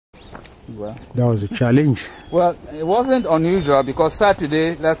Well, that was a challenge. Well, it wasn't unusual because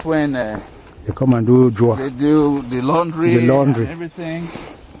Saturday, that's when They come and do draw. they do the laundry. And everything.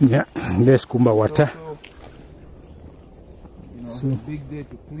 Yeah, there's Kumba Water. So, big day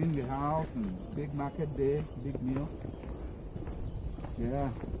to clean the house and big market day, big meal. Yeah.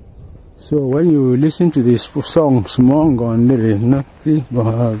 So when you listen to this song, "Smong on the nothing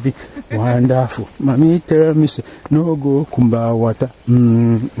wonderful," Mommy tell me say, "No go Kumba Water."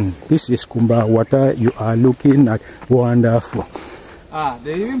 This is Kumba Water. You are looking at wonderful. Ah,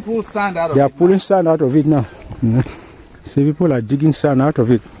 they even pull sand out of it. They are pulling sand out of it now. See, people are digging sand out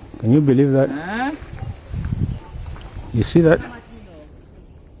of it. Can you believe that? You see that?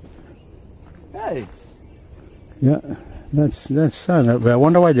 Hey. Yeah. That's sand. I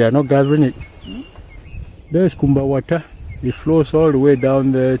wonder why they are not gathering it. There's Kumba Water. It flows all the way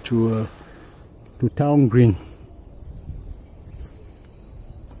down there to Town Green.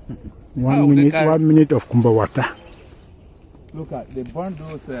 1 minute of Kumba Water. Look at they burn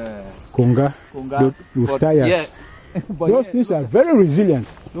those Conga. Those tires. Yeah. Those things are very resilient.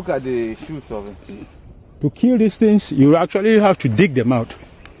 Look at the shoots of it. To kill these things, you actually have to dig them out.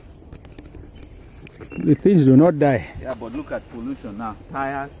 The things do not die. Yeah, but look at pollution now.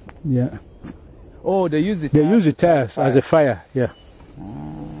 Tires. Yeah. Oh, they use the tires. They use the tires as a fire. Yeah.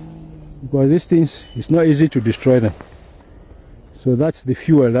 Because these things, it's not easy to destroy them. So that's the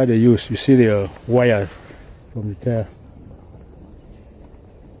fuel that they use. You see the wires from the tire.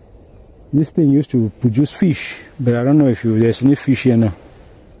 This thing used to produce fish, but I don't know if there's any fish here now.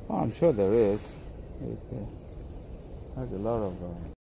 Oh, I'm sure there is. There's a lot of